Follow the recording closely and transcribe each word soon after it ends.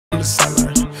the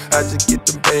sideline. I just get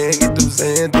them bands, get them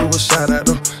Zans, do a shout out.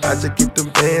 I just get them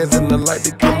bands and I like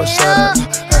to give my shout out. I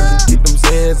just get them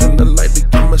Zans and I like to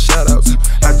give my shout outs.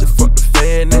 I just fuck the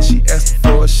fan and she asked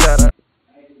for a shout out.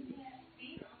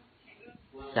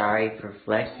 Sorry for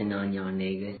flexing on y'all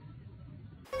niggas.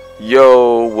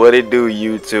 Yo, what it do,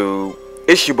 YouTube?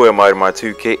 It's your boy Marty Mar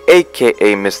 2K,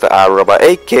 aka Mr. iRobot,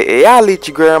 aka I'll eat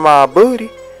your grandma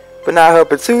booty, but not her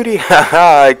patootie.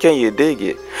 Haha, can you dig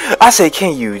it? I say,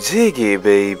 can you dig it,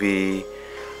 baby?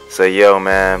 So yo,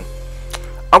 man,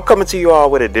 I'm coming to you all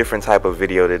with a different type of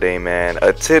video today, man.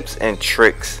 A tips and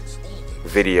tricks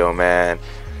video, man.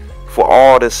 For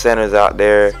all the centers out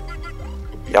there,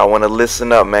 y'all want to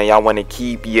listen up, man. Y'all want to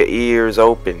keep your ears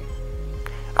open.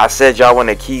 I said y'all want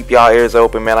to keep y'all ears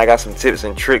open, man. I got some tips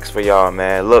and tricks for y'all,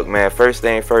 man. Look, man, first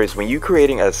thing first, when you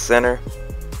creating a center,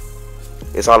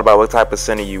 it's all about what type of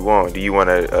center you want. Do you want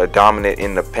a dominant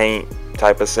in the paint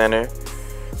type of center?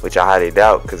 Which I highly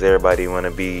doubt, because everybody want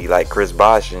to be like Chris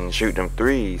Bosh and shoot them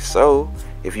threes. So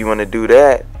if you want to do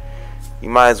that, you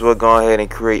might as well go ahead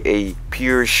and create a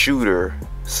pure shooter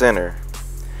center.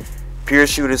 Pure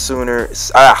shooter sooner.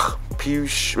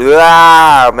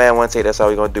 Man, one take, that's all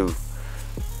we're going to do.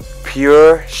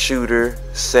 Pure shooter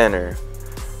center.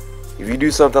 If you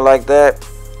do something like that,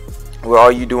 where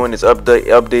all you doing is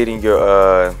updating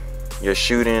your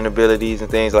shooting abilities and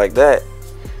things like that,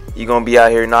 you're gonna be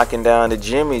out here knocking down the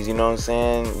jimmies. You know what I'm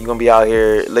saying? You're gonna be out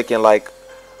here looking like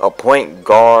a point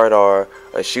guard or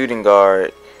a shooting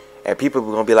guard, and people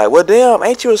are gonna be like, "Well, damn,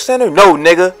 ain't you a center?" No,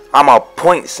 nigga, I'm a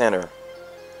point center.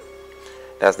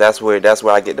 That's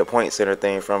where I get the point center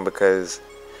thing from, because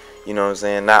you know what I'm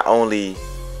saying, not only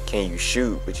can you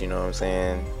shoot, but you know what I'm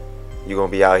saying, you're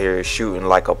gonna be out here shooting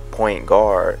like a point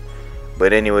guard.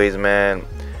 But anyways, man,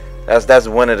 that's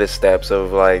one of the steps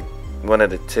of, like, one of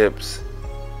the tips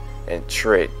and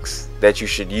tricks that you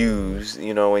should use,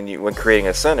 you know, when creating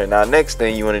a center. Now, next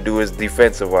thing you want to do is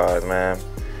defensive wise, man.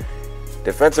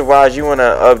 Defensive wise, you want to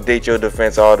update your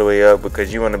defense all the way up,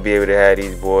 because you want to be able to have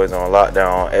these boys on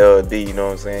lockdown, on LD. You know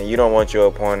what I'm saying? You don't want your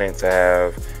opponent to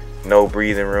have no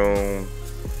breathing room.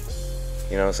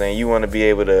 You know what I'm saying? You want to be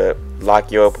able to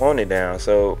lock your opponent down.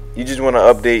 So you just want to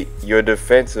update your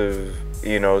defensive,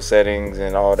 you know, settings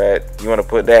and all that. You want to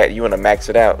put that, you want to max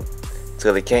it out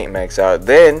till it can't max out.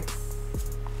 Then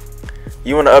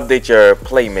you want to update your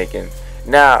playmaking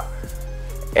now,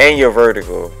 and your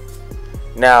vertical.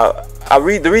 Now,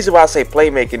 the reason why I say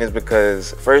playmaking is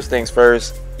because, first things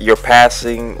first, your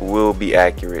passing will be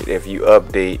accurate if you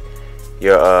update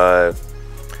your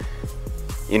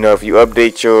you know, if you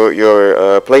update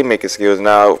your playmaking skills.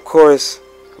 Now, of course,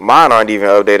 mine aren't even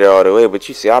updated all the way, but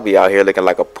you see, I'll be out here looking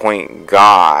like a point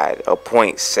guard, a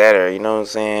point setter. You know what I'm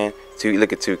saying?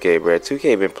 Look at 2K, bro.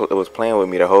 2K was playing with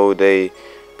me the whole day,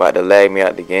 about to lag me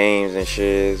out the games and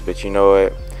shit. But you know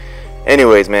what?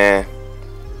 Anyways, man,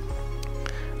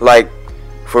 like,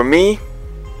 for me,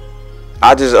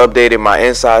 I just updated my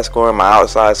inside scoring, my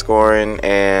outside scoring,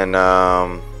 and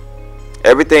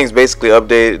everything's basically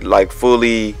updated, like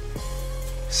fully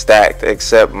stacked,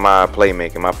 except my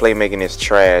playmaking. My playmaking is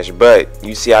trash, but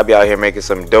you see, I be out here making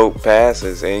some dope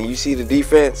passes, and you see the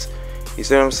defense. You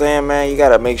see what I'm saying, man? You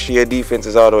gotta make sure your defense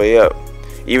is all the way up.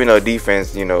 Even though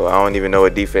defense, you know, I don't even know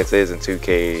what defense is in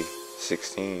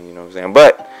 2K16. You know what I'm saying?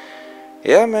 But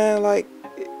yeah, man, like,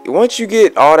 once you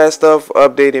get all that stuff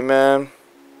updated, man,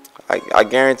 I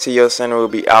guarantee your center will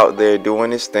be out there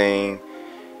doing his thing.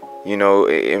 You know,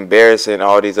 embarrassing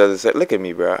all these others. Look at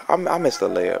me, bro. I missed a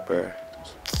layup, bro.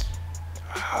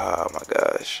 Oh my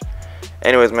gosh.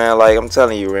 Anyways, man, like, I'm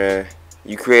telling you, man,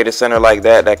 you create a center like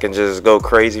that can just go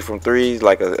crazy from threes,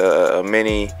 like a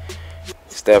mini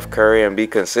Steph Curry, and be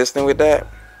consistent with that.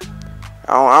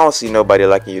 I don't see nobody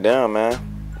locking you down, man.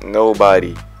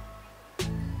 Nobody.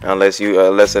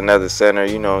 Unless another center,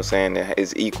 you know what I'm saying,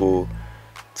 is equal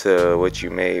to what you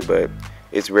made. But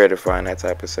it's rare to find that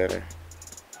type of center.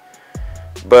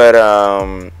 But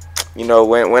you know,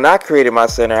 when I created my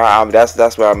center,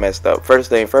 that's where I messed up. First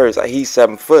thing first, he's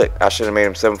 7 foot. I should have made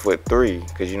him 7'3",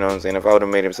 because you know what I'm saying, if I would have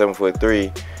made him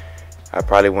 7'3", I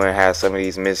probably wouldn't have some of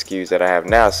these miscues that I have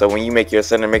now. So when you make your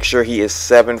center, make sure he is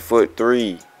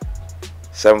 7'3".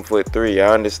 7'3".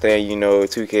 I understand, you know,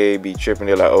 2K be tripping.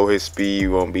 They're like, oh, his speed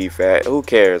won't be fat. Who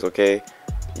cares, okay?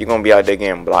 You're gonna be out there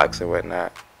getting blocks and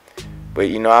whatnot. But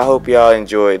you know, I hope y'all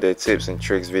enjoyed the tips and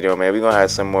tricks video, man. We're gonna have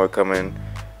some more coming.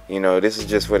 You know, this is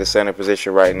just for the center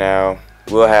position right now.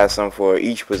 We'll have some for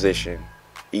each position,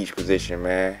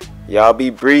 man. Y'all be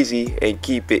breezy and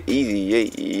keep it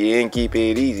easy, and keep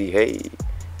it easy. Hey.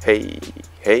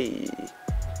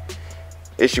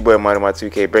 It's your boy Money My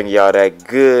 2K bringing y'all that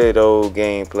good old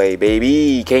gameplay,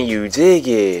 baby. Can you dig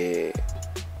it?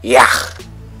 Yeah.